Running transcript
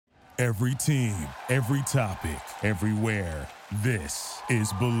Every team, every topic, everywhere. This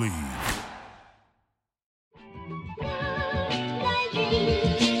is Believe.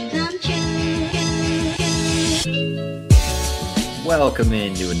 Welcome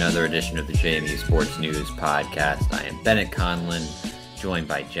into another edition of the JMU Sports News Podcast. I am Bennett Conlon, joined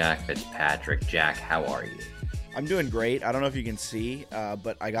by Jack Fitzpatrick. Jack, how are you? I'm doing great. I don't know if you can see,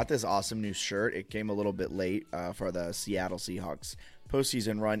 but I got this awesome new shirt. It came a little bit late for the Seattle Seahawks.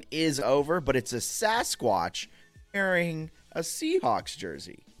 Postseason run is over, but it's a Sasquatch wearing a Seahawks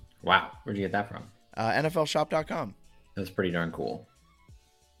jersey. Wow. Where'd you get that from? NFLshop.com. That's pretty darn cool.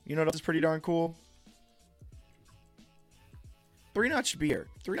 You know what else is pretty darn cool? Three-notched beer.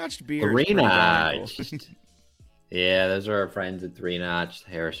 Three-notched beer. Three-notched. Cool. Yeah, those are our friends at Three-Notched,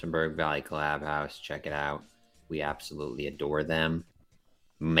 Harrisonburg Valley Collab House. Check it out. We absolutely adore them.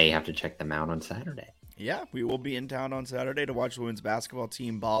 May have to check them out on Saturday. Yeah, we will be in town on Saturday to watch the women's basketball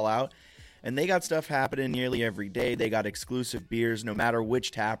team ball out. And they got stuff happening nearly every day. They got exclusive beers no matter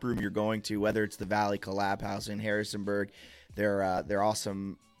which tap room you're going to, whether it's the Valley Collab House in Harrisonburg. They're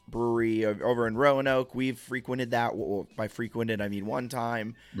awesome brewery over in Roanoke. We've frequented that. Well, by frequented, I mean one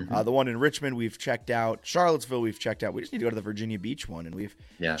time. Mm-hmm. The one in Richmond, we've checked out. Charlottesville, we've checked out. We just need to go to the Virginia Beach one, and we've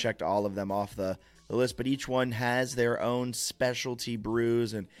checked all of them off the list. But each one has their own specialty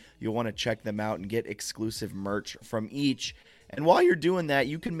brews, and you'll want to check them out and get exclusive merch from each. And while you're doing that,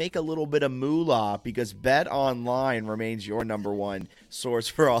 you can make a little bit of moolah because Bet Online remains your number one source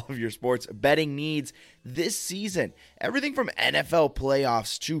for all of your sports betting needs this season. Everything from NFL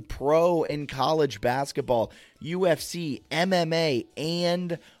playoffs to pro and college basketball, UFC, MMA,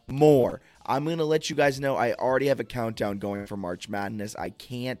 and more. I'm going to let you guys know I already have a countdown going for March Madness. I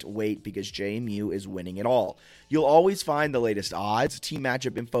can't wait because JMU is winning it all. You'll always find the latest odds, team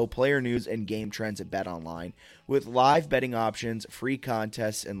matchup info, player news, and game trends at BetOnline with live betting options, free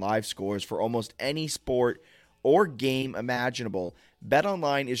contests, and live scores for almost any sport or game imaginable.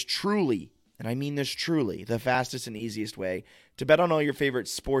 BetOnline is truly, and I mean this truly, the fastest and easiest way to bet on all your favorite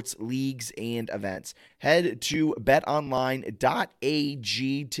sports leagues and events. Head to betonline.ag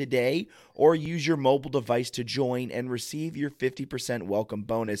today or use your mobile device to join and receive your 50% welcome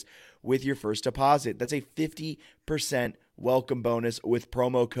bonus with your first deposit. That's a 50% welcome bonus with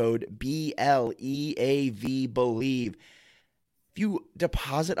promo code BLEAV Believe. If you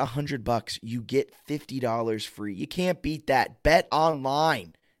deposit $100, you get $50 free. You can't beat that.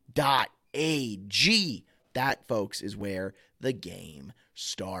 betonline.ag. That, folks, is where the game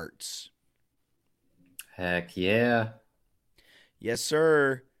starts. Heck yeah. Yes,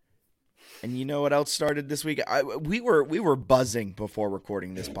 sir. And you know what else started this week? We were buzzing before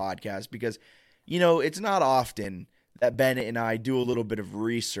recording this podcast because, you know, it's not often that Bennett and I do a little bit of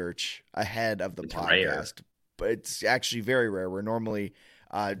research ahead of the podcast. Rare. But it's actually very rare. We're normally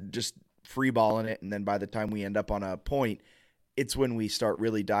just freeballing it, and then by the time we end up on a point, it's when we start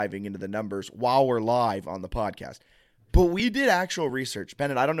really diving into the numbers while we're live on the podcast. But we did actual research.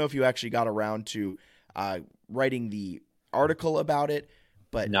 Bennett, I don't know if you actually got around to writing the article about it,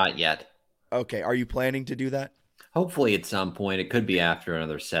 but not yet. Okay, are you planning to do that? Hopefully at some point. It could be after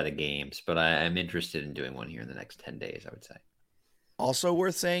another set of games, but I'm interested in doing one here in the next 10 days, I would say. Also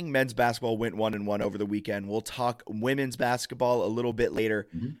worth saying, men's basketball went 1-1 over the weekend. We'll talk women's basketball a little bit later.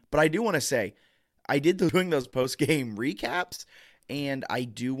 Mm-hmm. But I do want to say, I did doing those post-game recaps, and I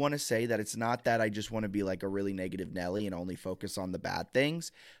do want to say that it's not that I just want to be like a really negative Nelly and only focus on the bad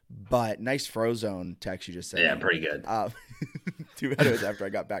things, but nice Frozone text you just said. Yeah, pretty good. 2 minutes after I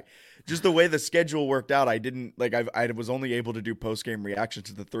got back. Just the way the schedule worked out, I didn't like. I was only able to do post-game reactions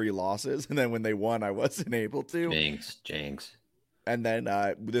to the 3 losses, and then when they won, I wasn't able to. Jinx. And then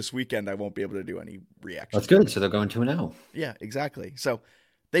this weekend, I won't be able to do any reactions. That's good. So they're going 2-0. Yeah, exactly. So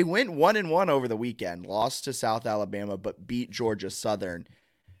they went 1-1 over the weekend, lost to South Alabama, but beat Georgia Southern.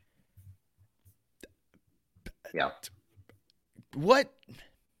 Yeah. What?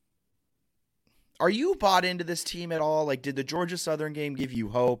 Are you bought into this team at all? Like, did the Georgia Southern game give you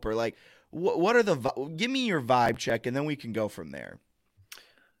hope? Or, like, what are give me your vibe check, and then we can go from there.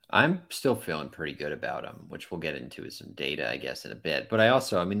 I'm still feeling pretty good about them, which we'll get into with some data, I guess, in a bit. But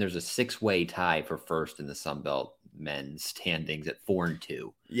I mean, there's a 6-way tie for first in the Sun Belt men's standings at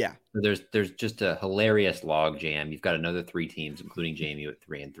 4-2. Yeah. So there's just a hilarious log jam. You've got another 3 teams, including JMU at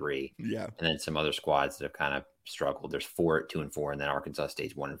 3-3. Yeah. And then some other squads that have kind of struggled. There's 4 at 2-4, and then Arkansas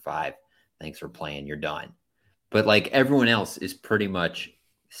State's 1-5. Thanks for playing. You're done. But like everyone else is pretty much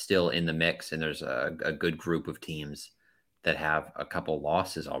still in the mix, and there's a good group of teams that have a couple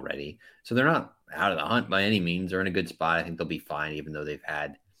losses already. So they're not out of the hunt by any means. They're in a good spot. I think they'll be fine, even though they've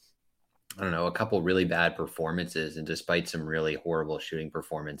had I don't know, a couple really bad performances, and despite some really horrible shooting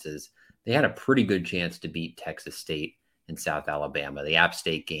performances, they had a pretty good chance to beat Texas State and South Alabama. The App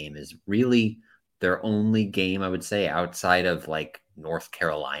State game is really their only game, I would say, outside of like North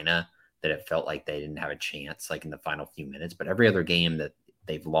Carolina, that it felt like they didn't have a chance, like in the final few minutes. But every other game that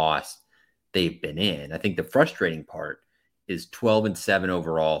they've lost, they've been in. I think the frustrating part is 12-7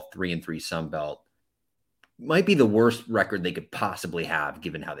 overall, 3-3 Sun Belt might be the worst record they could possibly have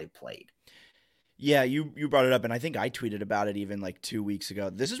given how they played. Yeah, you brought it up, and I think I tweeted about it even like 2 weeks ago.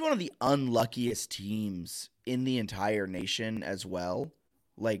 This is one of the unluckiest teams in the entire nation as well.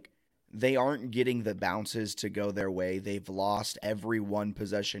 Like, they aren't getting the bounces to go their way. They've lost every one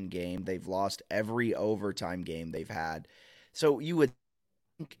possession game. They've lost every overtime game they've had. So you would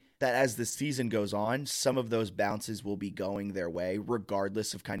think that as the season goes on, some of those bounces will be going their way,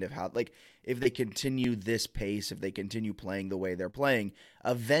 regardless of kind of how, like, if they continue this pace, if they continue playing the way they're playing,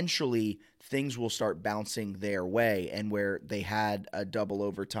 eventually things will start bouncing their way. And where they had a double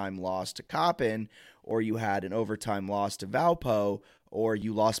overtime loss to Coppin, or you had an overtime loss to Valpo, or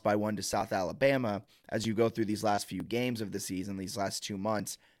you lost by 1 to South Alabama, as you go through these last few games of the season, these last 2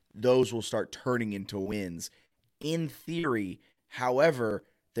 months, those will start turning into wins. In theory, however,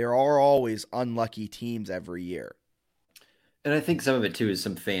 there are always unlucky teams every year. And I think some of it too is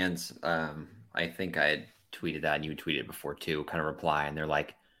some fans. I think I had tweeted that, and you tweeted before too, kind of reply, and they're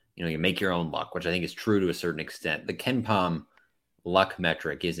like, you make your own luck, which I think is true to a certain extent. The KenPom luck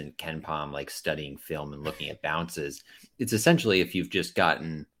metric isn't KenPom like studying film and looking at bounces. It's essentially if you've just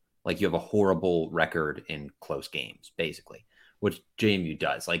gotten, like, you have a horrible record in close games, basically, which JMU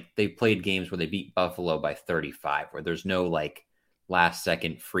does. Like, they played games where they beat Buffalo by 35, where there's no like last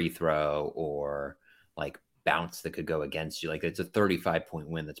second free throw or like bounce that could go against you. Like, it's a 35-point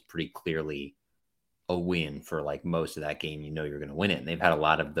win that's pretty clearly a win for like most of that game. You're going to win it. And they've had a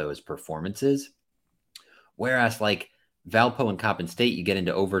lot of those performances. Whereas like Valpo and Coppin State, you get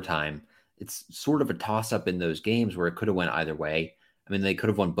into overtime, it's sort of a toss-up in those games where it could have went either way. I mean, they could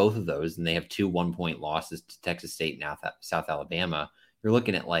have won both of those, and they have 2 1-point losses to Texas State and South Alabama. You're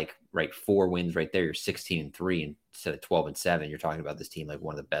looking at like, right, 4 wins right there. You're 16-3 instead of 12-7. You're talking about this team like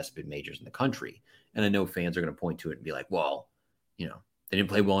one of the best mid majors in the country. And I know fans are going to point to it and be like, well, they didn't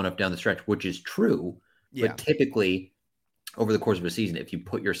play well enough down the stretch, which is true. Yeah. But typically, over the course of a season, if you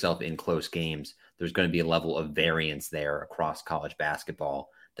put yourself in close games, there's going to be a level of variance there across college basketball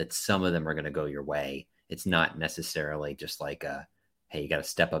that some of them are going to go your way. It's not necessarily just like hey, you got to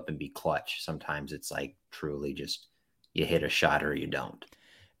step up and be clutch. Sometimes it's like truly just you hit a shot or you don't.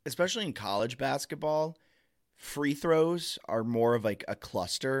 Especially in college basketball, free throws are more of like a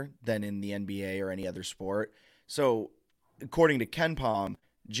cluster than in the NBA or any other sport. So according to KenPom,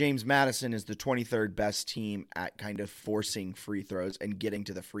 James Madison is the 23rd best team at kind of forcing free throws and getting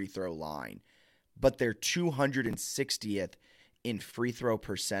to the free throw line. But they're 260th in free throw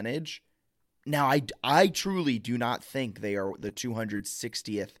percentage. Now, I truly do not think they are the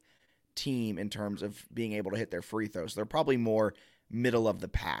 260th team in terms of being able to hit their free throws. They're probably more middle of the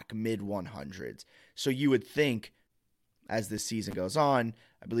pack, mid 100s. So you would think as this season goes on,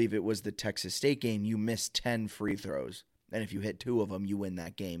 I believe it was the Texas State game, you missed 10 free throws. And if you hit 2 of them, you win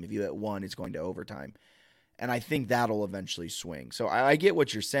that game. If you hit 1, it's going to overtime. And I think that'll eventually swing. So I get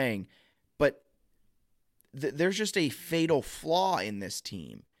what you're saying, but there's just a fatal flaw in this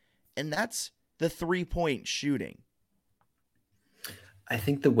team, and that's the 3-point shooting. I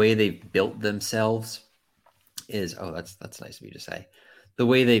think the way they've built themselves is, that's nice of you to say. The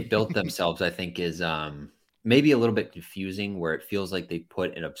way they've built themselves, I think, is maybe a little bit confusing, where it feels like they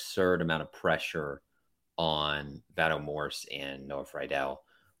put an absurd amount of pressure on Vado Morse and Noah Friedel,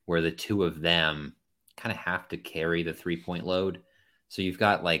 where the two of them kind of have to carry the 3-point load. So you've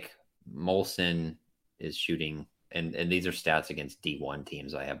got like Molson is shooting, and these are stats against D1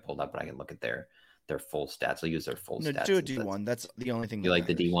 teams I have pulled up, but I can look at their full stats. I'll use their full stats. Do a D1. That's the only thing. You like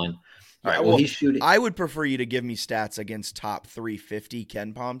the D1? All right. Well, he's shooting. I would prefer you to give me stats against top 350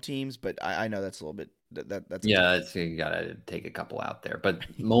 KenPom teams, but I know that's a little bit. That's you gotta take a couple out there. But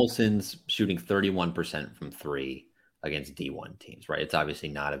Molson's shooting 31% from 3 against D1 teams, right? It's obviously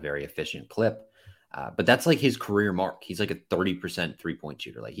not a very efficient clip, but that's like his career mark. He's like a 30% 3-point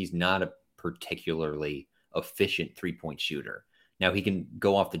shooter. Like, he's not a particularly efficient 3-point shooter. Now, he can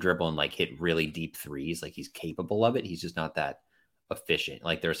go off the dribble and like hit really deep threes. Like, he's capable of it. He's just not that efficient.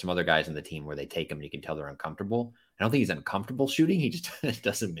 Like, there are some other guys on the team where they take him and you can tell they're uncomfortable. I don't think he's uncomfortable shooting. He just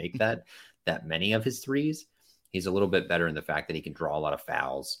doesn't make that many of his threes. He's a little bit better in the fact that he can draw a lot of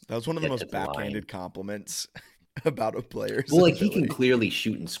fouls. That was one of the most backhanded compliments about a player's well, like ability. he can clearly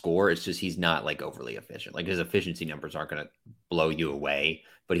shoot and score. It's just he's not like overly efficient. Like his efficiency numbers aren't going to blow you away,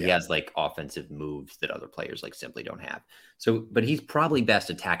 but he has like offensive moves that other players like simply don't have. So, but he's probably best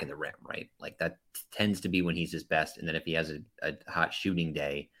attacking the rim, right? Like that tends to be when he's his best. And then if he has a hot shooting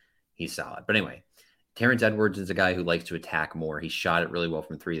day, he's solid. But anyway, Terrence Edwards is a guy who likes to attack more. He shot it really well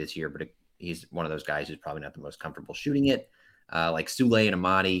from three this year, but he's one of those guys who's probably not the most comfortable shooting it. Like Sule and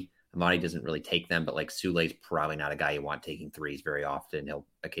Amadi. Amadi doesn't really take them, but like Sule's probably not a guy you want taking threes very often. He'll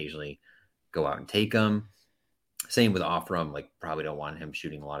occasionally go out and take them. Same with Offram. Like probably don't want him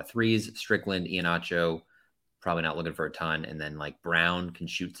shooting a lot of threes. Strickland, Iheanacho, probably not looking for a ton. And then like Brown can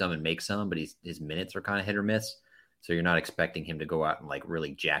shoot some and make some, but his minutes are kind of hit or miss. So you're not expecting him to go out and like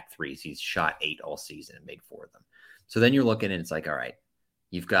really jack threes. He's shot 8 all season and made 4 of them. So then you're looking and it's like, all right,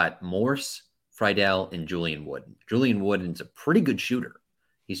 you've got Morse, Friedel, and Julian Wooden. Julian Wooden's a pretty good shooter.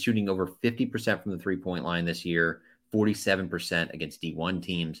 He's shooting over 50% from the three-point line this year, 47% against D1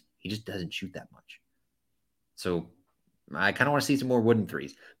 teams. He just doesn't shoot that much. So I kind of want to see some more Wooden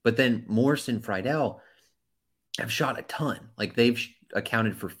threes. But then Morse and Friedel have shot a ton. Like they've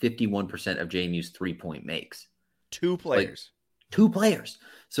accounted for 51% of JMU's three-point makes. 2 players. Like, 2 players.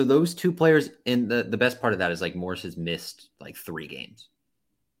 So those 2 players, and the best part of that is like Morse has missed like 3 games.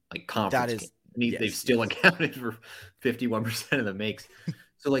 Like conference games. And they've still accounted for 51% of the makes.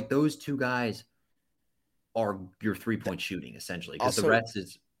 So, like, those 2 guys are your three-point shooting, essentially, because the rest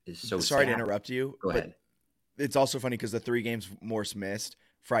is so sorry sad. to interrupt you. Go ahead. It's also funny because the 3 games Morse missed,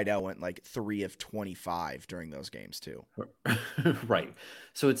 Friedel went like 3 of 25 during those games, too. Right.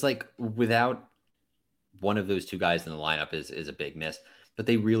 So, it's like without one of those 2 guys in the lineup is a big miss. But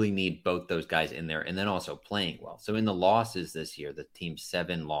they really need both those guys in there and then also playing well. So, in the losses this year, the team's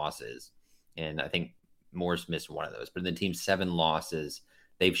 7 losses, and I think Morse missed one of those, but in the team's 7 losses,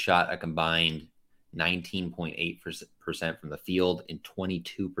 they've shot a combined 19.8% from the field and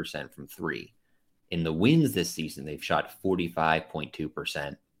 22% from 3. In the wins this season, they've shot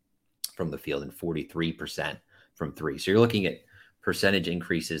 45.2% from the field and 43% from 3. So you're looking at percentage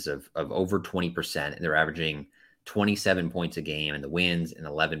increases of over 20%, and they're averaging 27 points a game in the wins and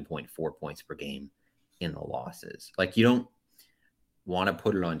 11.4 points per game in the losses. Like you don't want to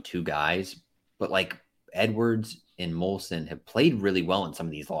put it on 2 guys, but like Edwards and Molson have played really well in some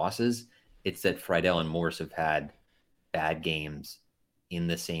of these losses. It's that Friedel and Morse have had bad games in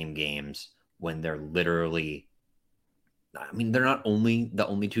the same games when they're literally, I mean, they're not only the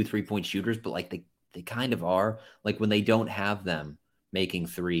only 2 3-point shooters, but like they kind of are. Like when they don't have them making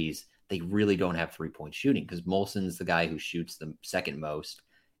threes, they really don't have 3-point shooting because Molson's the guy who shoots the second most,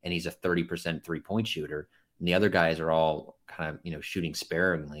 and he's a 30% 3-point shooter. And the other guys are all kind of, shooting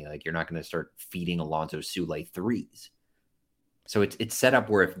sparingly. Like you're not going to start feeding Alonzo Sule threes. So it's set up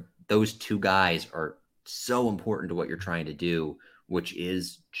where if those 2 guys are so important to what you're trying to do, which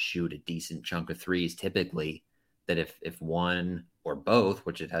is shoot a decent chunk of threes typically, that if one or both,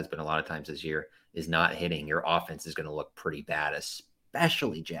 which it has been a lot of times this year, is not hitting, your offense is going to look pretty bad,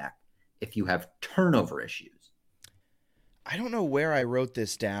 especially, Jack, if you have turnover issues. I don't know where I wrote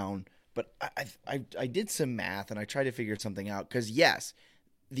this down, but I did some math and I tried to figure something out. Because, yes,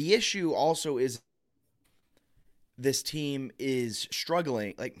 the issue also is this team is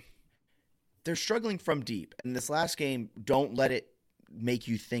struggling. Like, they're struggling from deep. And this last game, don't let it make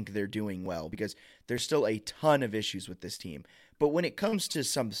you think they're doing well because there's still a ton of issues with this team. But when it comes to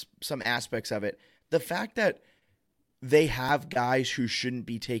some aspects of it, the fact that they have guys who shouldn't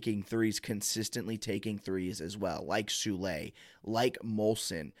be taking threes consistently taking threes as well, like Sule, like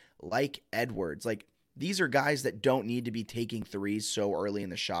Molson, like Edwards. Like these are guys that don't need to be taking threes so early in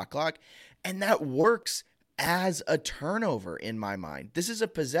the shot clock, and that works as a turnover in my mind. This is a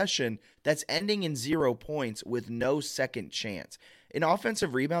possession that's ending in 0 points with no second chance. In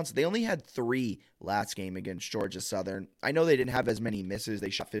offensive rebounds, they only had 3 last game against Georgia Southern. I know they didn't have as many misses. They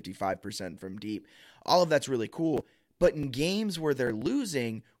shot 55% from deep. All of that's really cool. But in games where they're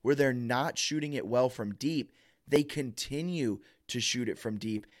losing, where they're not shooting it well from deep, they continue to shoot it from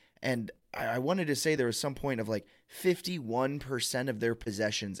deep. And I wanted to say there was some point of like 51% of their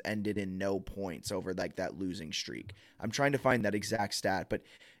possessions ended in no points over like that losing streak. I'm trying to find that exact stat. But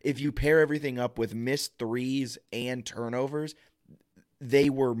if you pair everything up with missed threes and turnovers, they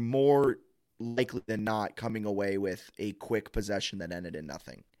were more likely than not coming away with a quick possession that ended in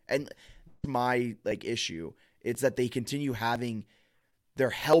nothing. And my issue, it's that they continue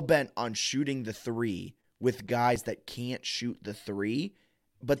they're hell-bent on shooting the 3 with guys that can't shoot the 3,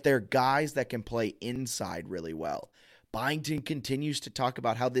 but they're guys that can play inside really well. Byington continues to talk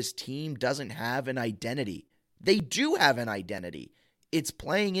about how this team doesn't have an identity. They do have an identity. It's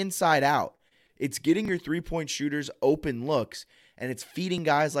playing inside out. It's getting your three-point shooters open looks, and it's feeding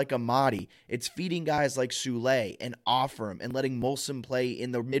guys like Amadi. It's feeding guys like Soulé and Offram and letting Molson play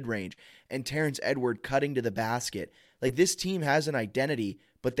in the mid-range and Terrence Edward cutting to the basket. Like, this team has an identity,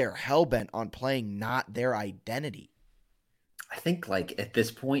 but they're hell-bent on playing not their identity. I think, like, at this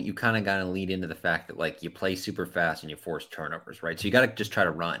point, you kind of got to lead into the fact that, like, you play super fast and you force turnovers, right? So you got to just try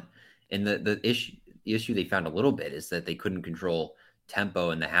to run. And the issue they found a little bit is that they couldn't control tempo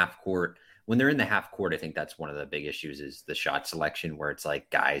in the half court. When they're in the half court, I think that's one of the big issues is the shot selection, where it's like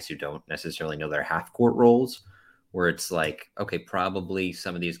guys who don't necessarily know their half court roles, where it's like, okay, probably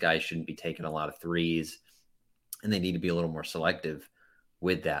some of these guys shouldn't be taking a lot of threes, and they need to be a little more selective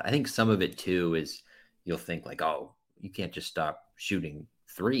with that. I think some of it too is you'll think like, oh, you can't just stop shooting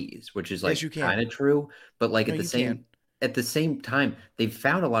threes, which is like kind of true. But like at the same time, they've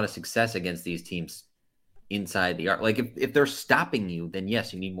found a lot of success against these teams inside the arc. Like if they're stopping you, then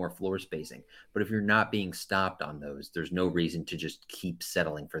yes, you need more floor spacing. But if you're not being stopped on those, there's no reason to just keep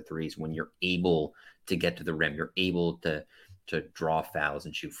settling for threes when you're able to get to the rim. You're able to draw fouls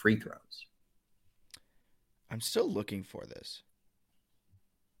and shoot free throws. I'm still looking for this.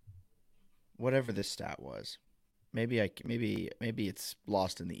 Whatever this stat was. Maybe it's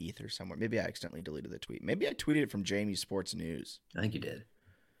lost in the ether somewhere. Maybe I accidentally deleted the tweet. Maybe I tweeted it from JMU Sports News. I think you did.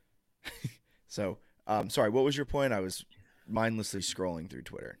 So, sorry, what was your point? I was mindlessly scrolling through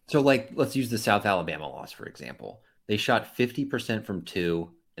Twitter. So, like, let's use the South Alabama loss, for example. They shot 50% from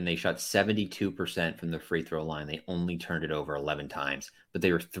two, and they shot 72% from the free throw line. They only turned it over 11 times, but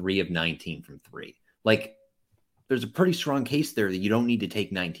they were 3 of 19 from three. Like, there's a pretty strong case there that you don't need to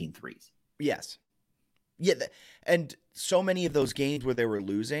take 19 threes. Yes. Yeah, and so many of those games where they were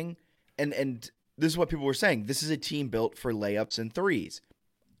losing, and this is what people were saying, this is a team built for layups and threes.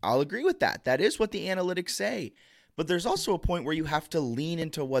 I'll agree with that. That is what the analytics say. But there's also a point where you have to lean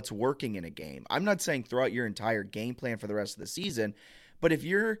into what's working in a game. I'm not saying throw out your entire game plan for the rest of the season, but if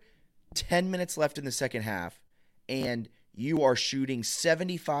you're 10 minutes left in the second half and you are shooting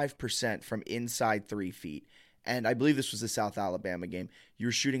 75% from inside 3 feet, and I believe this was the South Alabama game,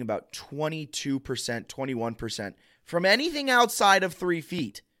 you're shooting about 22%, 21% from anything outside of 3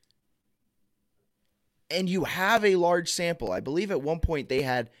 feet. And you have a large sample. I believe at one point they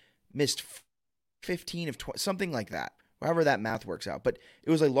had missed 15 of 20, something like that, however that math works out. But it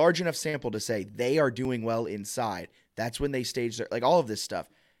was a large enough sample to say they are doing well inside. That's when they staged their, like all of this stuff.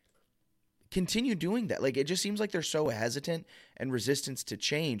 Continue doing that. Like, it just seems like they're so hesitant and resistance to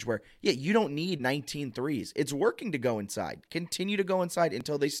change where, yeah, you don't need 19 threes. It's working to go inside. Continue to go inside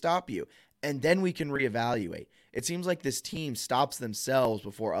until they stop you. And then we can reevaluate. It seems like this team stops themselves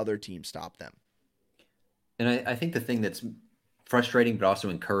before other teams stop them. And I think the thing that's frustrating but also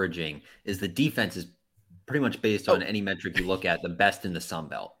encouraging is the defense is pretty much based on any metric you look at, the best in the Sun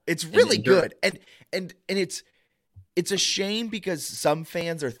Belt. It's really good. And it's a shame because some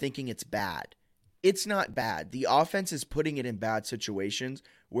fans are thinking it's bad. It's not bad. The offense is putting it in bad situations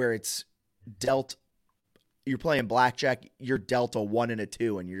where it's dealt. You're playing blackjack, you're dealt a 1 and a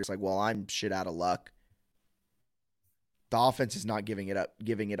 2, and you're just like, well, I'm shit out of luck. The offense is not giving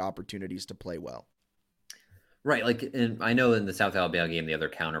it opportunities to play well. Right, like, and I know in the South Alabama game, the other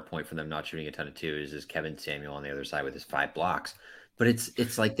counterpoint for them not shooting a ton of twos is Kevin Samuel on the other side with his 5 blocks. But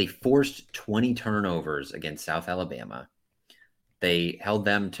it's like they forced 20 turnovers against South Alabama. They held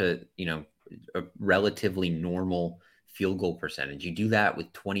them to, a relatively normal field goal percentage. You do that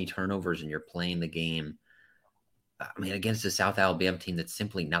with 20 turnovers and you're playing the game, against a South Alabama team that's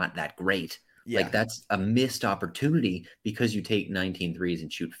simply not that great. Yeah. Like, that's a missed opportunity because you take 19 threes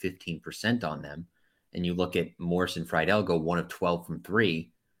and shoot 15% on them. And you look at Morris and Friedel go 1 of 12 from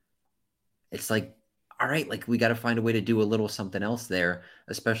 3. It's like, all right, like, we got to find a way to do a little something else there,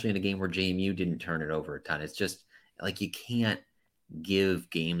 especially in a game where JMU didn't turn it over a ton. It's just like, you can't give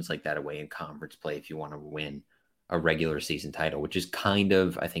games like that away in conference play if you want to win a regular season title, which is kind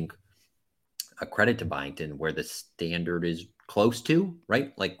of, I think, a credit to Byington where the standard is close to,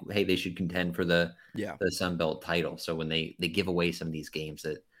 right? Like, hey, they should contend for the Sun Belt title. So when they give away some of these games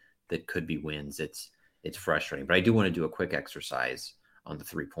that could be wins, it's frustrating. But I do want to do a quick exercise on the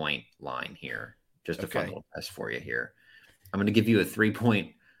 3-point line here. Just a fun little test for you here. I'm going to give you a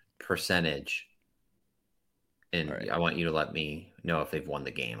 3-point percentage, and I want you to let me know if they've won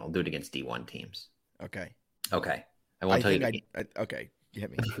the game. I'll do it against D1 teams. Okay. I won't tell you. Okay. You hit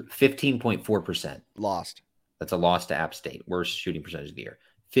me. 15.4%. Lost. That's a loss to App State. Worst shooting percentage of the year.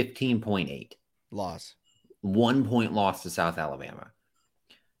 15.8. Loss. 1 point loss to South Alabama.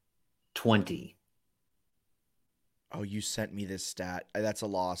 20. Oh, you sent me this stat. That's a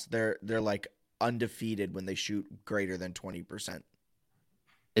loss. They're like undefeated when they shoot greater than 20%.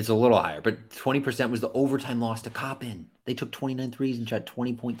 It's a little higher, but 20% was the overtime loss to Coppin. They took 29 threes and shot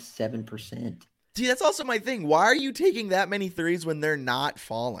 20.7%. See, that's also my thing. Why are you taking that many threes when they're not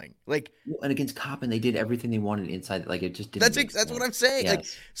falling? Like, and against Coppin, they did everything they wanted inside. Like, it just didn't. That's what I'm saying. Yes. Like,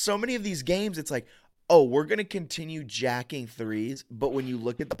 so many of these games, it's like, oh, we're gonna continue jacking threes, but when you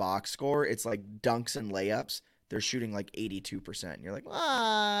look at the box score, it's like dunks and layups. They're shooting like 82%. And you're like,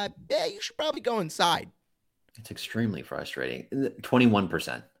 yeah, you should probably go inside. It's extremely frustrating.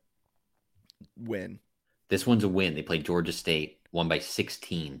 21%. Win. This one's a win. They played Georgia State, won by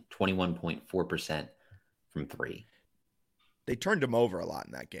 16, 21.4% from three. They turned them over a lot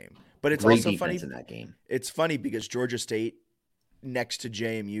in that game. But it's Great also defense funny in that game. It's funny because Georgia State, next to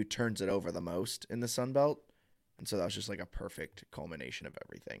JMU, turns it over the most in the Sun Belt. And so that was just like a perfect culmination of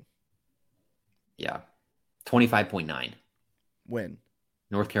everything. Yeah. 25.9. Win.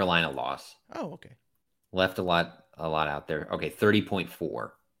 North Carolina loss. Oh, okay. Left a lot out there. Okay,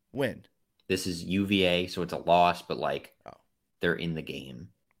 30.4. Win. This is UVA, so it's a loss, but they're in the game.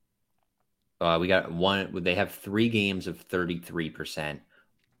 We got one. They have 3 games of 33%,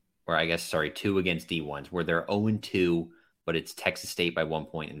 or I guess, 2 against D1s, where they're 0-2, but it's Texas State by 1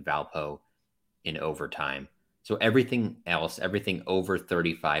 point and Valpo in overtime. So everything else, everything over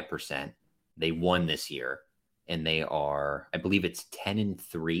 35%, they won this year, and they are, I believe it's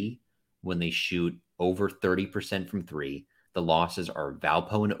 10-3 when they shoot over 30% from 3. The losses are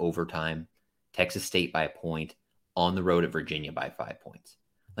Valpo in overtime, Texas State by a point, on the road at Virginia by 5 points.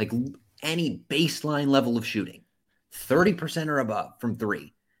 Like, any baseline level of shooting, 30% or above from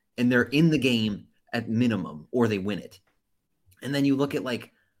 3, and they're in the game at minimum, or they win it. And then you look at,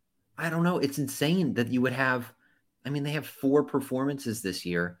 like, I don't know, it's insane that you would have, I mean, they have 4 performances this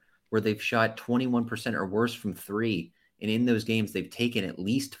year where they've shot 21% or worse from 3, and in those games, they've taken at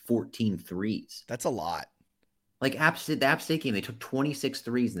least 14 threes. That's a lot. Like, the App State game, they took 26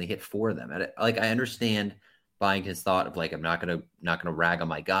 threes and they hit 4 of them. Like, I understand Byington's thought of, like, I'm not gonna rag on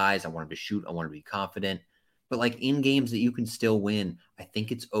my guys. I want them to shoot. I want to be confident. But, like, in games that you can still win, I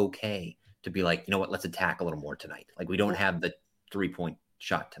think it's okay to be like, you know what, let's attack a little more tonight. Like, we don't have the 3-point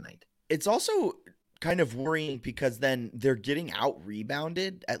shot tonight. It's also kind of worrying because then they're getting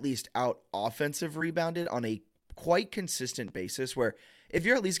out-rebounded, at least out-offensive rebounded on a quite consistent basis where if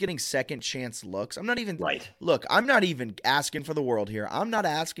you're at least getting second chance looks, I'm not even asking for the world here. I'm not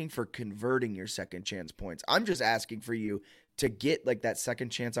asking for converting your second chance points. I'm just asking for you to get like that second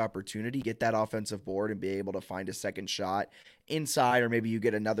chance opportunity, get that offensive board and be able to find a second shot inside, or maybe you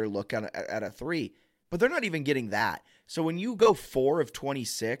get another look at a 3, but they're not even getting that. So when you go 4 of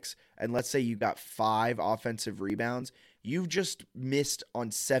 26 and let's say you got 5 offensive rebounds, you've just missed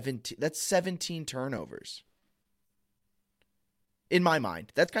on 17. That's 17 turnovers. In my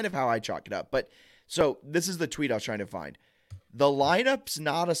mind, that's kind of how I chalk it up. But so this is the tweet I was trying to find. The lineup's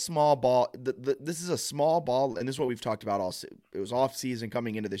not a small ball. This is a small ball, and this is what we've talked about all. It was off season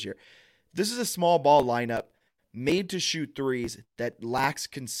coming into this year. This is a small ball lineup made to shoot threes that lacks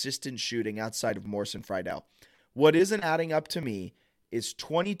consistent shooting outside of Morse and Friedel. What isn't adding up to me is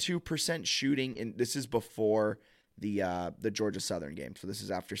 22% shooting, and this is before the Georgia Southern game. So this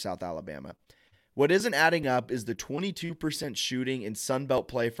is after South Alabama. What isn't adding up is the 22% shooting in Sunbelt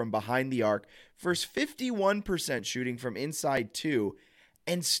play from behind the arc versus 51% shooting from inside 2,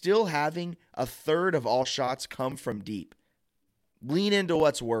 and still having a third of all shots come from deep. Lean into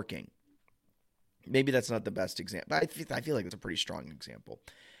what's working. Maybe that's not the best example. I feel like it's a pretty strong example.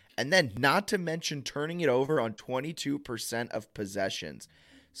 And then not to mention turning it over on 22% of possessions.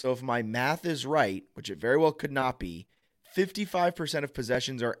 So if my math is right, which it very well could not be, 55% of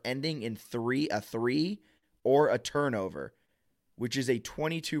possessions are ending in a 3 or a turnover, which is a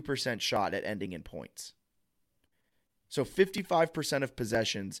 22% shot at ending in points. So 55% of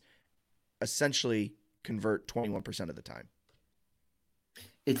possessions essentially convert 21% of the time.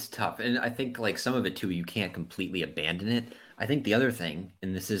 It's tough. And I think, like, some of it too, you can't completely abandon it. I think the other thing,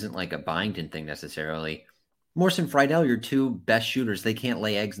 and this isn't like a Byington thing necessarily, Morse and Friedel, your 2 best shooters, they can't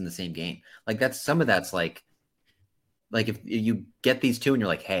lay eggs in the same game. Like, that's like if you get these 2 and you're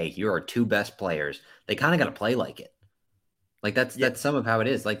like, hey, you're our 2 best players, they kind of got to play like it. Like, that's some of how it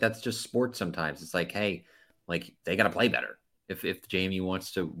is. Like, that's just sports sometimes. It's like, hey, like, they got to play better. If JMU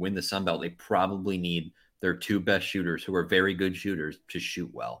wants to win the Sun Belt, they probably need their 2 best shooters, who are very good shooters, to shoot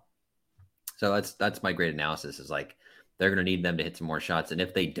well. So that's my great analysis, is like, they're going to need them to hit some more shots. And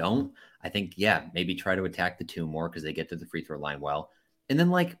if they don't, I think, maybe try to attack the 2 more because they get to the free throw line well. And then,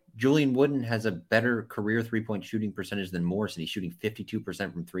 like, Julian Wooden has a better career 3-point shooting percentage than Morse, and he's shooting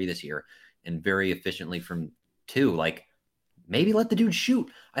 52% from 3 this year and very efficiently from 2. Like, maybe let the dude shoot.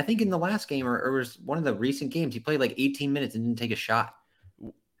 I think in the last game, or it was one of the recent games, he played like 18 minutes and didn't take a shot.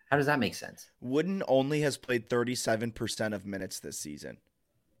 How does that make sense? Wooden only has played 37% of minutes this season.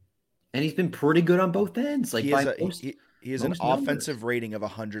 And he's been pretty good on both ends. Like He by has, most, he has an most offensive numbers. rating of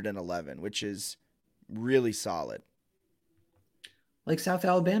 111, which is really solid. Like South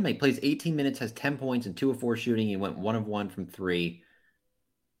Alabama, he plays 18 minutes, has 10 points and 2 of 4 shooting. He went 1 of 1 from 3.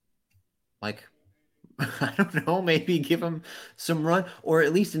 Like, I don't know, maybe give him some run, or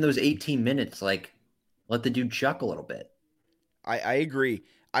at least in those 18 minutes, like let the dude chuck a little bit. I agree.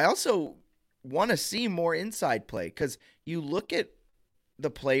 I also want to see more inside play because you look at the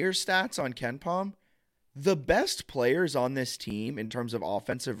player stats on KenPom, the best players on this team in terms of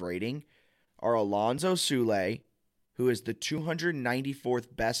offensive rating are Alonzo Sule, who is the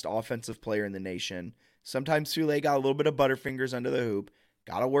 294th best offensive player in the nation. Sometimes Sule got a little bit of butterfingers under the hoop.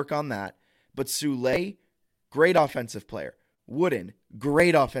 Got to work on that. But Sule, great offensive player. Wooden,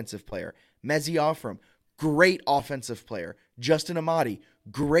 great offensive player. Mezi Offram, great offensive player. Justin Amati,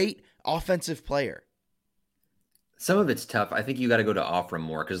 great offensive player. Some of it's tough. I think you got to go to Offram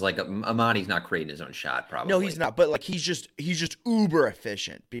more because like Amadi's not creating his own shot. Probably no, he's not. But like he's just uber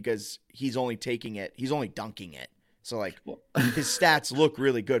efficient because he's only taking it. He's only dunking it. So like his stats look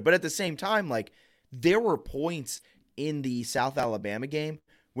really good. But at the same time, like there were points in the South Alabama game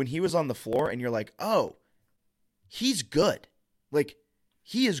when he was on the floor and you're like, oh, he's good. Like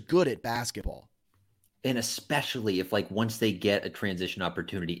he is good at basketball. And especially if like once they get a transition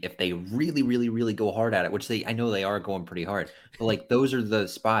opportunity, if they really, really, really go hard at it, which I know they are going pretty hard, but like those are the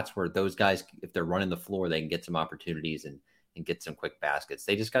spots where those guys, if they're running the floor, they can get some opportunities and get some quick baskets.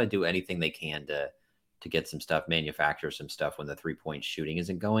 They just got to do anything they can to get some stuff, manufacture some stuff when the 3-point shooting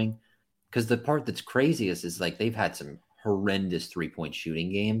isn't going. Because the part that's craziest is like they've had some horrendous 3-point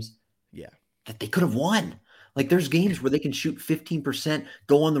shooting games. Yeah. That they could have won. Like there's games where they can shoot 15%,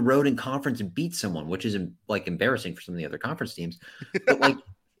 go on the road in conference and beat someone, which is like embarrassing for some of the other conference teams. But like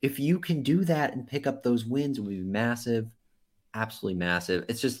if you can do that and pick up those wins, it would be massive, absolutely massive.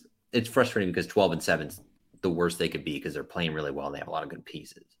 It's frustrating because 12-7 is the worst they could be because they're playing really well and they have a lot of good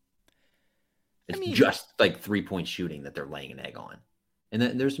pieces. It's just like 3-point shooting that they're laying an egg on. And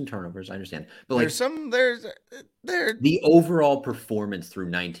then there's some turnovers, I understand. But like the overall performance through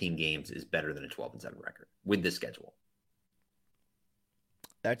 19 games is better than a 12-7 record with this schedule.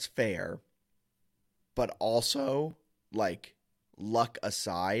 That's fair. But also, like, luck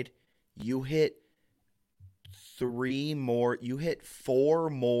aside, you hit 4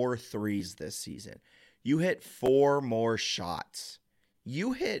 more threes this season. You hit 4 more shots.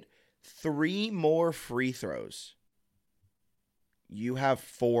 You hit 3 more free throws. You have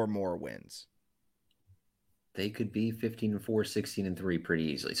 4 more wins. They could be 15-4, 16-3 pretty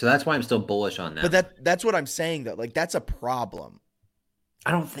easily. So that's why I'm still bullish on them. But that's what I'm saying though. Like that's a problem.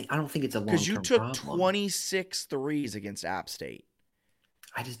 I don't think it's a long-term problem. Because you took 26 threes against App State.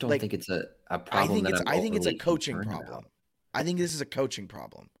 I just don't think it's a problem. I think it's a coaching problem. I think this is a coaching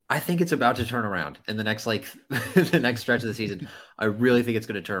problem. I think it's about to turn around in the next the next stretch of the season. I really think it's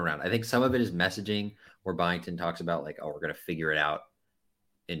going to turn around. I think some of it is messaging where Byington talks about like, oh, we're going to figure it out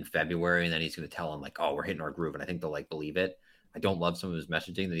in February. And then he's going to tell them like, oh, we're hitting our groove. And I think they'll like believe it. I don't love some of his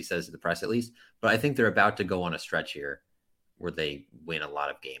messaging that he says to the press at least, but I think they're about to go on a stretch here where they win a lot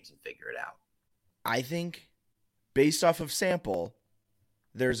of games and figure it out. I think based off of sample,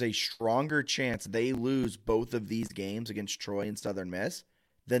 there's a stronger chance they lose both of these games against Troy and Southern Miss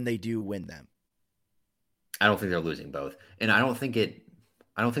than they do win them. I don't think they're losing both. And I don't think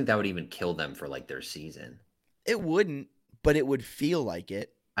that would even kill them for like their season. It wouldn't, but it would feel like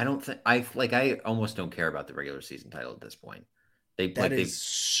it. I almost don't care about the regular season title at this point. That is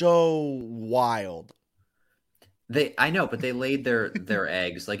so wild. I know, but they laid their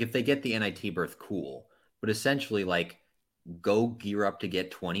eggs. Like if they get the NIT berth, cool. But essentially like go gear up to get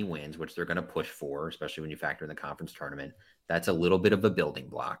 20 wins, which they're going to push for, especially when you factor in the conference tournament. That's a little bit of a building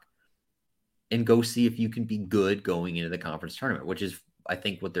block. And go see if you can be good going into the conference tournament, which is, I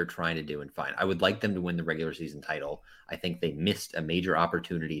think, what they're trying to do and fine. I would like them to win the regular season title. I think they missed a major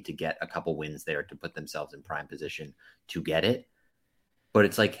opportunity to get a couple wins there to put themselves in prime position to get it. But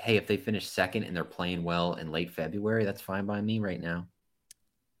it's like, hey, if they finish second and they're playing well in late February, that's fine by me right now.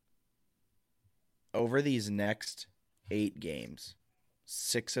 Over these next 8 games,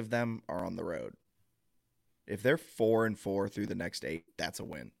 6 of them are on the road. If they're 4-4 through the next 8, that's a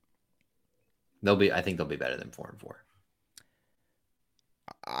win. I think they'll be better than 4-4.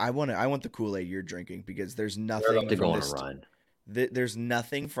 I want the Kool-Aid you're drinking because there's nothing to go on a run. There's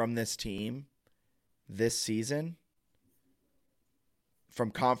nothing from this team this season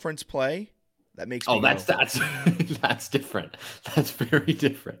from conference play that makes me that's different. That's very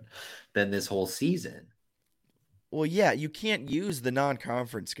different than this whole season. Well, yeah, you can't use the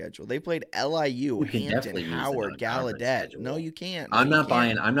non-conference schedule. They played LIU, You can Hampton, definitely use the Howard, non-conference Gallaudet. No, schedule. you can't. No, I'm you not can't.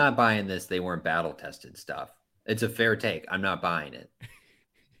 buying. I'm not buying this. They weren't battle tested stuff. It's a fair take. I'm not buying it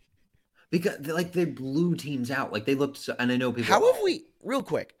because they blew teams out. Like they looked. So, and I know people. How have we, real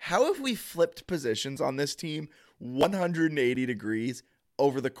quick? How have we flipped positions on this team 180 degrees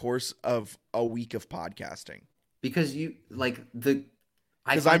over the course of a week of podcasting? Because you like the.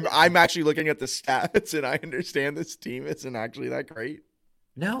 Because I'm actually looking at the stats and I understand this team isn't actually that great.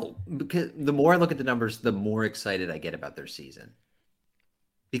 No, because the more I look at the numbers, the more excited I get about their season.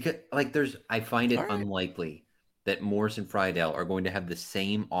 Because I find it unlikely that Morris and Friedel are going to have the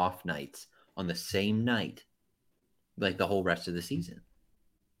same off nights on the same night, like the whole rest of the season.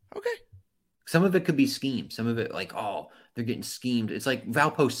 Okay. Some of it could be schemed. Some of it, they're getting schemed. It's like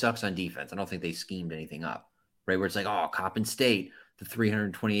Valpo sucks on defense. I don't think they schemed anything up, right? Where it's like, Coppin State, the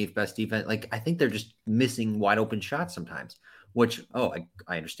 328th best defense. Like, I think they're just missing wide open shots sometimes, which, I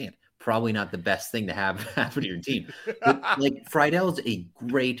understand. Probably not the best thing to have happen to your team. But, Friedel's a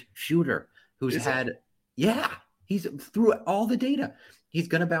great shooter who's he's through all the data. He's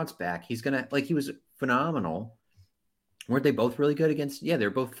going to bounce back. He's going to, he was phenomenal. Weren't they both really good against? Yeah, they're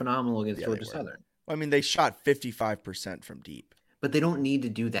both phenomenal against Georgia Southern. I mean, they shot 55% from deep. But they don't need to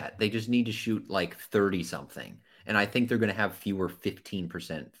do that. They just need to shoot 30-something. And I think they're going to have fewer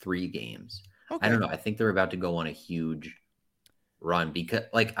 15% three games. Okay. I don't know. I think they're about to go on a huge run because,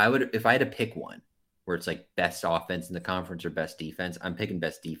 if I had to pick one where it's best offense in the conference or best defense, I'm picking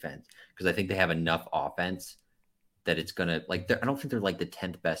best defense because I think they have enough offense that it's going to, I don't think they're the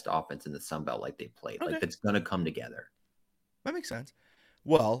 10th best offense in the Sun Belt they played. Okay. It's going to come together. That makes sense.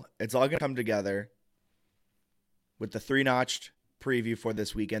 Well, it's all going to come together with the 3-notched preview for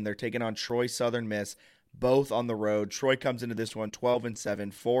this weekend. They're taking on Troy Southern Miss, both on the road. Troy comes into this one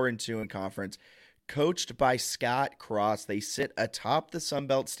 12-7, 4-2 in conference. Coached by Scott Cross, they sit atop the Sun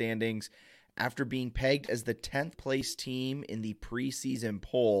Belt standings after being pegged as the 10th place team in the preseason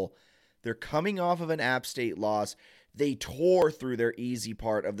poll. They're coming off of an App State loss. They tore through their easy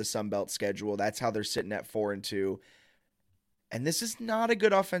part of the Sun Belt schedule. That's how they're sitting at 4-2. And this is not a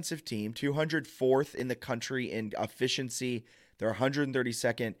good offensive team. 204th in the country in efficiency. They're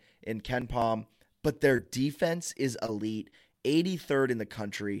 132nd in KenPom. But their defense is elite. 83rd in the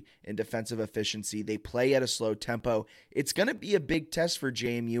country in defensive efficiency. They play at a slow tempo. It's going to be a big test for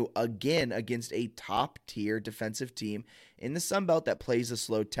JMU again against a top-tier defensive team in the Sun Belt that plays a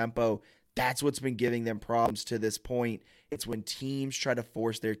slow tempo. That's what's been giving them problems to this point. It's when teams try to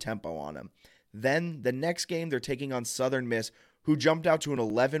force their tempo on them. Then the next game, they're taking on Southern Miss, who jumped out to an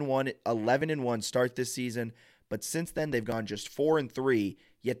 11-1 start this season. But since then, they've gone just 4-3,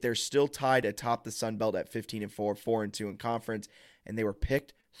 yet they're still tied atop the Sun Belt at 15-4, 4-2 in conference, and they were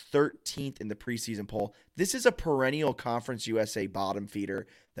picked 13th in the preseason poll. This is a perennial Conference USA bottom feeder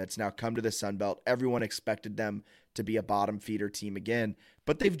that's now come to the Sun Belt. Everyone expected them to be a bottom feeder team again,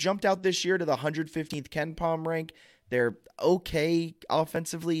 but they've jumped out this year to the 115th KenPom rank. They're okay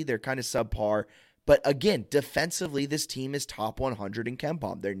offensively. They're kind of subpar. But again, defensively, this team is top 100 in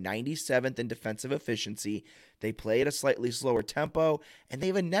KenPom. They're 97th in defensive efficiency. They play at a slightly slower tempo, and they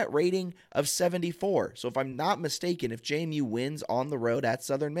have a net rating of 74. So if I'm not mistaken, if JMU wins on the road at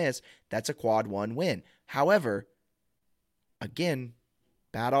Southern Miss, that's a quad 1 win. However, again,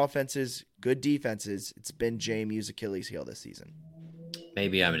 bad offenses, good defenses. It's been JMU's Achilles heel this season.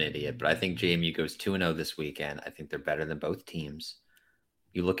 Maybe I'm an idiot, but I think JMU goes 2-0 this weekend. I think they're better than both teams.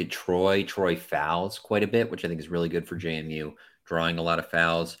 You look at Troy fouls quite a bit, which I think is really good for JMU, drawing a lot of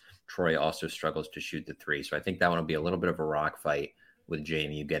fouls. Troy also struggles to shoot the three. So I think that one will be a little bit of a rock fight with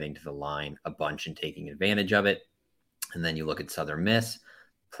JMU getting to the line a bunch and taking advantage of it. And then you look at Southern Miss,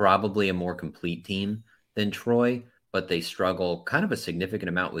 probably a more complete team than Troy, but they struggle kind of a significant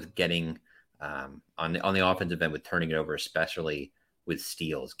amount with getting on the offensive end with turning it over, especially with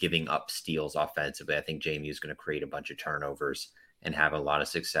steals, giving up steals offensively. I think JMU is going to create a bunch of turnovers and have a lot of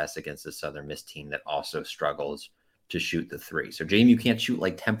success against the Southern Miss team that also struggles to shoot the three. So JMU can't shoot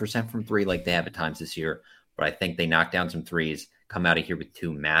 10% from three like they have at times this year, but I think they knock down some threes, come out of here with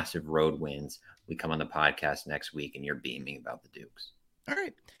 2 massive road wins. We come on the podcast next week and you're beaming about the Dukes. All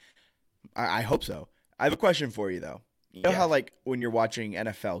right. I hope so. I have a question for you, though. You know how, when you're watching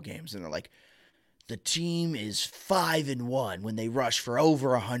NFL games and they're like, the team is 5-1 when they rush for over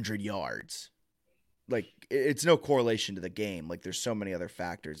 100 yards. It's no correlation to the game. There's so many other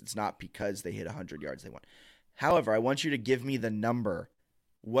factors. It's not because they hit 100 yards they won. However, I want you to give me the number.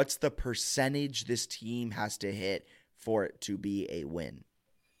 What's the percentage this team has to hit for it to be a win?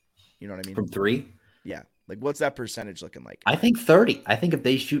 You know what I mean? From three? Yeah. What's that percentage looking like? I think 30. I think if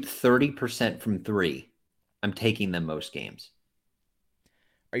they shoot 30% from three, I'm taking them most games.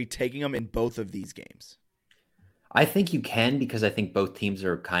 Are you taking them in both of these games? I think you can, because I think both teams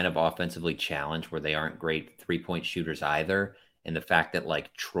are kind of offensively challenged where they aren't great 3-point shooters either. And the fact that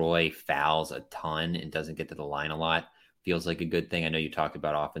like Troy fouls a ton and doesn't get to the line a lot feels like a good thing. I know you talked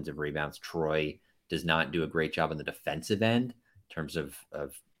about offensive rebounds. Troy does not do a great job on the defensive end in terms of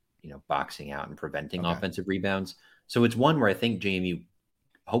boxing out and preventing offensive rebounds. So it's one where I think JMU,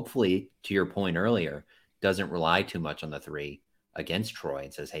 hopefully, to your point earlier, doesn't rely too much on the three against Troy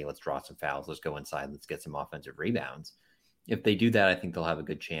and says, hey, let's draw some fouls. Let's go inside. Let's get some offensive rebounds. If they do that, I think they'll have a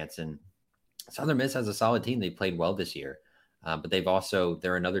good chance. And Southern Miss has a solid team. They played well this year. But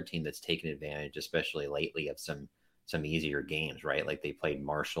they're another team that's taken advantage, especially lately, of some easier games, right? Like they played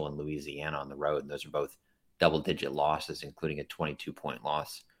Marshall and Louisiana on the road, and those are both double-digit losses, including a 22-point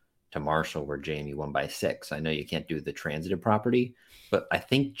loss to Marshall where JMU won by 6. I know you can't do the transitive property, but I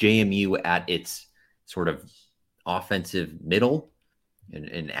think JMU at its sort of offensive middle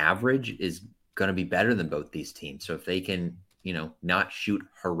and average is going to be better than both these teams. So if they can, not shoot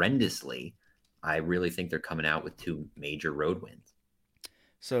horrendously, I really think they're coming out with 2 major road wins.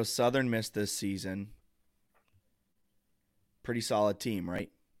 So Southern Miss this season, pretty solid team, right?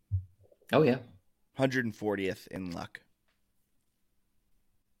 Oh, yeah. 140th in luck.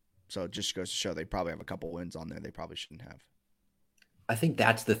 So it just goes to show they probably have a couple wins on there they probably shouldn't have. I think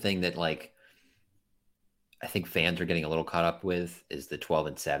that's the thing that, like, I think fans are getting a little caught up with is the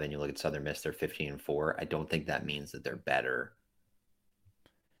 12-7. You look at Southern Miss, they're 15-4. I don't think that means that they're better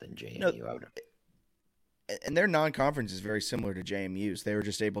than JMU. No, and their non-conference is very similar to JMU's. They were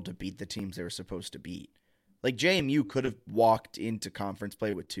just able to beat the teams they were supposed to beat. Like JMU could have walked into conference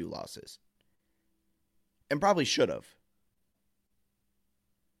play with 2 losses. And probably should have.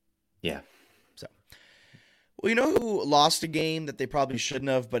 Yeah. So, well, you know who lost a game that they probably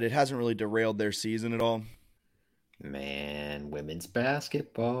shouldn't have, but it hasn't really derailed their season at all? Man, women's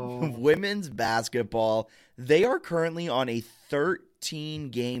basketball. Women's basketball. They are currently on a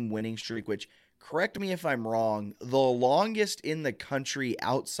 13-game winning streak, which, correct me if I'm wrong, the longest in the country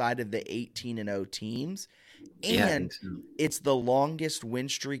outside of the 18-0 teams. And it's the longest win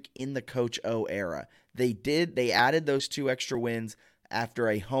streak in the Coach O era. They added those 2 extra wins after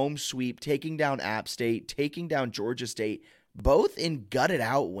a home sweep, taking down App State, taking down Georgia State, both in gutted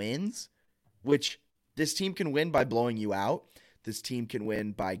out wins, which this team can win by blowing you out. This team can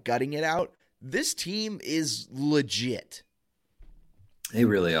win by gutting it out. This team is legit. They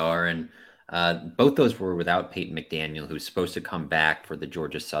really are. And both those were without Peyton McDaniel, who's supposed to come back for the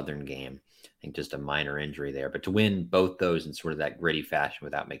Georgia Southern game. I think just a minor injury there. But to win both those in sort of that gritty fashion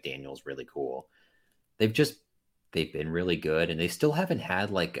without McDaniel is really cool. They've been really good, and they still haven't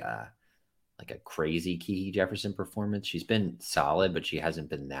had like a crazy Kiki Jefferson performance. She's been solid, but she hasn't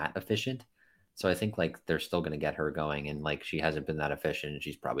been that efficient. So I think like they're still going to get her going, and like she hasn't been that efficient, and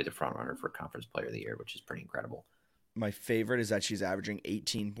she's probably the front runner for Conference Player of the Year, which is pretty incredible. My favorite is that she's averaging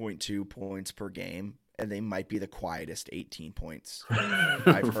 18.2 points per game, and they might be the quietest 18 points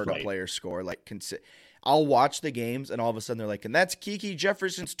I've heard a player score. Like, I'll watch the games, and all of a sudden they're like, and that's Kiki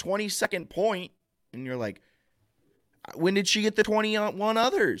Jefferson's 22nd point, and you're like, when did she get the 21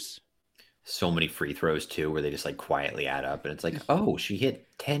 others? So many free throws too, where they just like quietly add up, and it's like, oh, she hit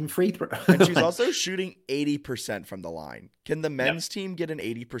 10 free throws. And she's also shooting 80% from the line. Can the men's team get an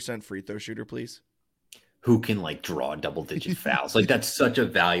 80% free throw shooter, please? Who can like draw double-digit fouls? Like that's such a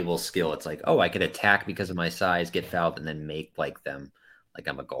valuable skill. It's like, oh, I could attack because of my size, get fouled, and then make like them like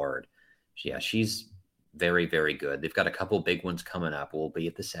I'm a guard. Yeah, she's very, very good. They've got a couple big ones coming up. We'll be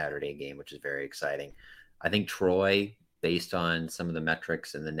at the Saturday game, which is very exciting. I think Troy, based on some of the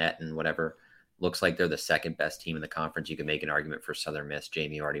metrics and the net and whatever, looks like they're the second best team in the conference. You can make an argument for Southern Miss.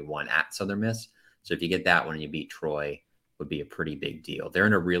 JMU already won at Southern Miss. So if you get that one and you beat Troy, would be a pretty big deal. They're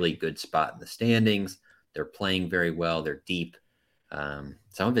in a really good spot in the standings. They're playing very well. They're deep. Some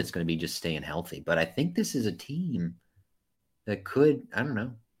of it's going to be just staying healthy. But I think this is a team that could, I don't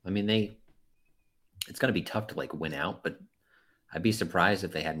know. I mean, it's going to be tough to like win out, but I'd be surprised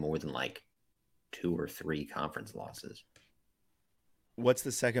if they had more than like 2 or 3 conference losses. What's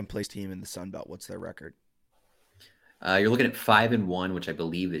the second place team in the Sun Belt? What's their record? You're looking at 5-1, which I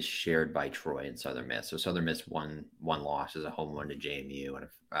believe is shared by Troy and Southern Miss. So Southern Miss one loss as a home one to JMU,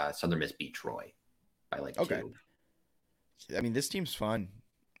 and Southern Miss beat Troy by like 2. I mean, this team's fun.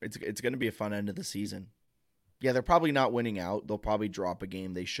 It's going to be a fun end of the season. Yeah, they're probably not winning out. They'll probably drop a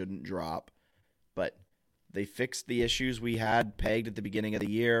game they shouldn't drop, but they fixed the issues we had pegged at the beginning of the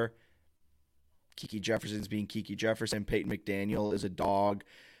year. Kiki Jefferson's being Kiki Jefferson. Peyton McDaniel is a dog.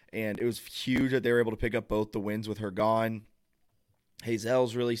 And it was huge that they were able to pick up both the wins with her gone.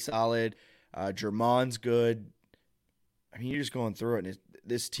 Hazel's really solid. German's good. I mean, you're just going through it, and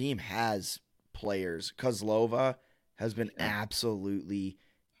this team has players. Kozlova has been absolutely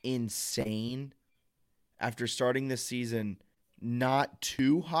insane. After starting this season not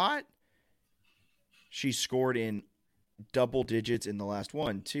too hot, she scored in double digits in the last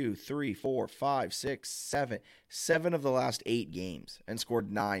 1, 2, 3, 4, 5, 6, 7 of the last 8 games, and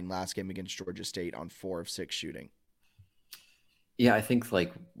scored 9 last game against Georgia State on 4 of 6 shooting. Yeah, I think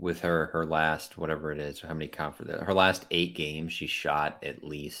like with her last, whatever it is, how many her last 8 games, she shot at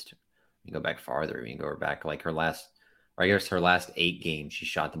least, you go back farther, you can go back like her last 8 games, she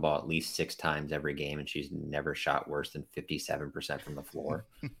shot the ball at least 6 times every game, and she's never shot worse than 57% from the floor.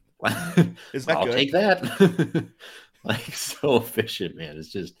 Is that I'll good? take that. Like, so efficient, man.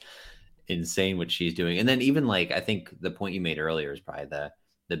 It's just insane what she's doing. And then even like, I think the point you made earlier is probably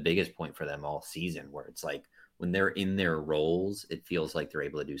the biggest point for them all season, where it's like when they're in their roles, it feels like they're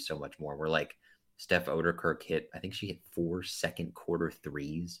able to do so much more. Where like Steph Oderkirk I think she hit 4 second quarter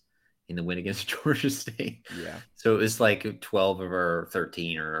threes in the win against Georgia State. Yeah. So it was like 12 of her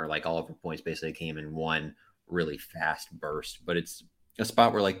 13 or like all of her points basically came in one really fast burst. But it's a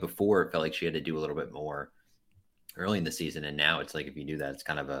spot where like before it felt like she had to do a little bit more early in the season, and now it's like if you do that, it's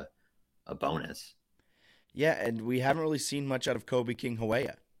kind of a bonus. Yeah, and we haven't really seen much out of Kobe King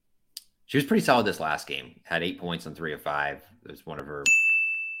Hawea. She was pretty solid this last game. Had 8 points on 3 of 5. It was one of her.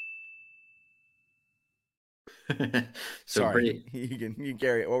 Sorry, you can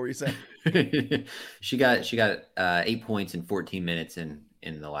carry it. What were you saying? She got 8 points in 14 minutes in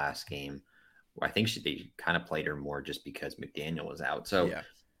the last game. I think they kind of played her more just because McDaniel was out. So yeah.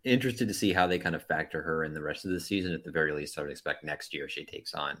 Interested to see how they kind of factor her in the rest of the season. At the very least, I would expect next year she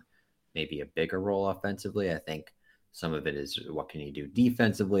takes on maybe a bigger role offensively. I think some of it is what can you do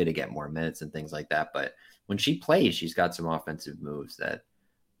defensively to get more minutes and things like that. But when she plays, she's got some offensive moves that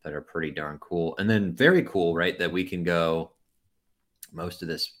are pretty darn cool. And then very cool, right, that we can go most of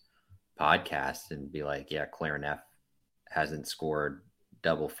this podcast and be like, yeah, Claire Neff hasn't scored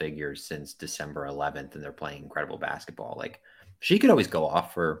double figures since December 11th, and they're playing incredible basketball. Like, she could always go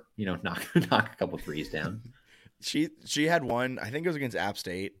off for, knock a couple threes down. She had one, I think it was against App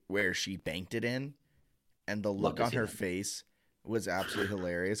State, where she banked it in, and the look on her face was absolutely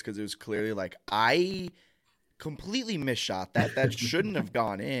hilarious, because it was clearly like, I completely misshot that. That shouldn't have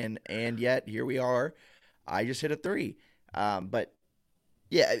gone in, and yet here we are. I just hit a 3. But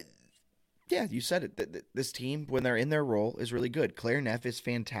yeah, you said it. This team, when they're in their role, is really good. Claire Neff is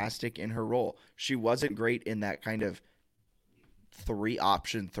fantastic in her role. She wasn't great in that kind of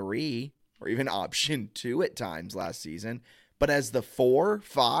option 3 or even option 2 at times last season, but as the 4,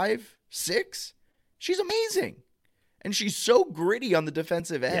 5, 6, she's amazing, and she's so gritty on the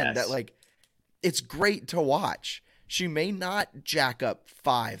defensive end that like it's great to watch. She may not jack up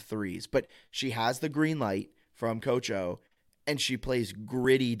 5 threes, but she has the green light from Coach O, and she plays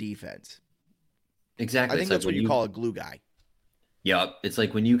gritty defense. Exactly. I think that's what you call a glue guy. Yep. It's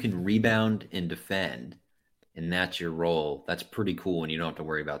like when you can rebound and defend, and that's your role. That's pretty cool when you don't have to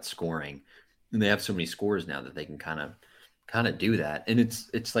worry about scoring. And they have so many scores now that they can kind of do that. And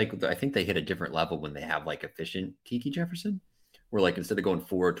it's like, I think they hit a different level when they have like efficient Kiki Jefferson, where like instead of going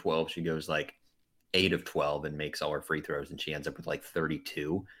 4 of 12, she goes like 8 of 12 and makes all her free throws, and she ends up with like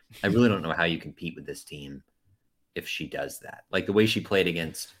 32. I really don't know how you compete with this team if she does that. Like the way she played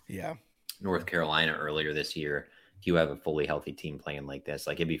against North Carolina earlier this year. If you have a fully healthy team playing like this,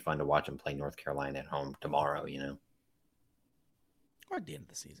 like it'd be fun to watch them play North Carolina at home tomorrow, Or at the end of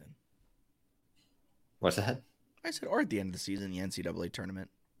the season. What's that? I said, or at the end of the season, the NCAA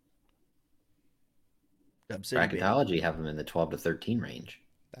tournament. Bracketology have them in the 12 to 13 range.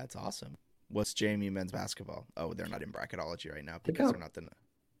 That's awesome. What's JMU men's basketball? Oh, they're not in bracketology right now because they're not the.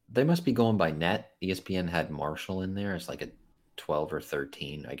 They must be going by net. ESPN had Marshall in there. It's like a 12 or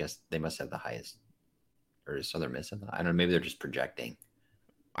 13. I guess they must have the highest. Or is Southern Miss? I don't know. Maybe they're just projecting.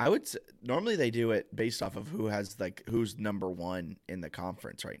 I would say, normally they do it based off of who's number 1 in the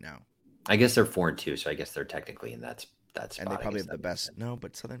conference right now. I guess they're 4-2, so I guess they're technically in that spot. And they probably have the best. No,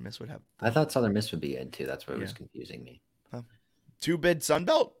 but Southern Miss would have. I thought Southern Miss would be in too. That's what was confusing me. Huh. 2-bid Sun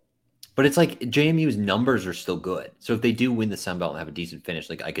Belt. But it's like JMU's numbers are still good. So if they do win the Sun Belt and have a decent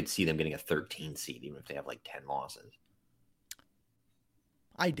finish, like I could see them getting a 13 seed, even if they have like 10 losses.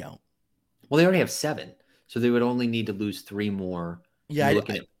 I don't. Well, they already have 7. So they would only need to lose 3 more. Yeah,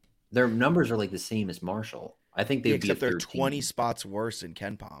 their numbers are like the same as Marshall. I think they would be except they're 20 spots worse in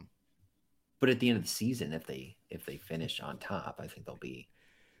KenPom. But at the end of the season, if they finish on top, I think they'll be.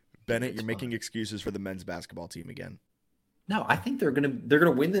 Bennett, you're making excuses for the men's basketball team again. No, I think they're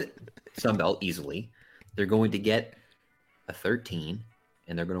gonna win the Sun Belt easily. They're going to get a 13,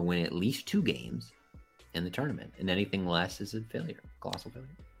 and they're going to win at least 2 games in the tournament, and anything less is a failure, colossal failure.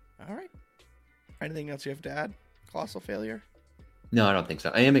 All right. Anything else you have to add? Colossal failure? No, I don't think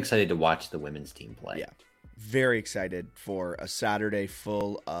so. I am excited to watch the women's team play. Yeah. Very excited for a Saturday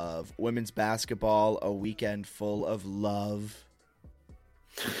full of women's basketball, a weekend full of love.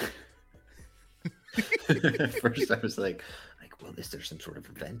 At first I was like, well, is there some sort of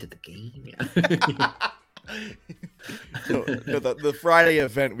event at the game? No, the Friday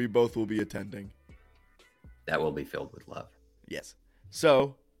event we both will be attending. That will be filled with love. Yes.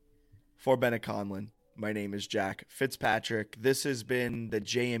 So, for Bennett Conlon, my name is Jack Fitzpatrick. This has been the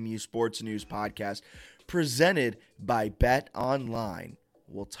JMU Sports News Podcast presented by Bet Online.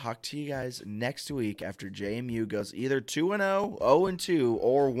 We'll talk to you guys next week after JMU goes either 2-0, 0-2,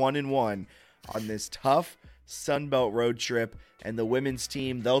 or 1-1 on this tough Sunbelt road trip. And the women's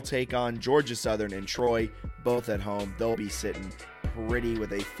team, they'll take on Georgia Southern and Troy, both at home. They'll be sitting pretty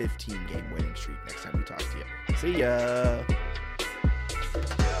with a 15-game winning streak next time we talk to you. See ya.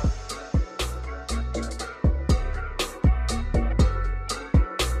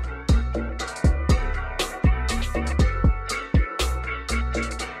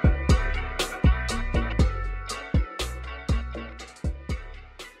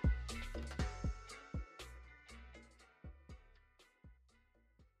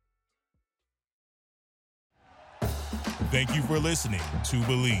 Thank you for listening to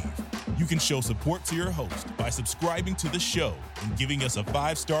Believe. You can show support to your host by subscribing to the show and giving us a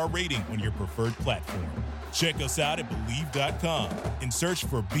 5-star rating on your preferred platform. Check us out at Believe.com and search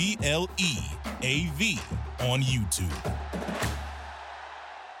for BLEAV on YouTube.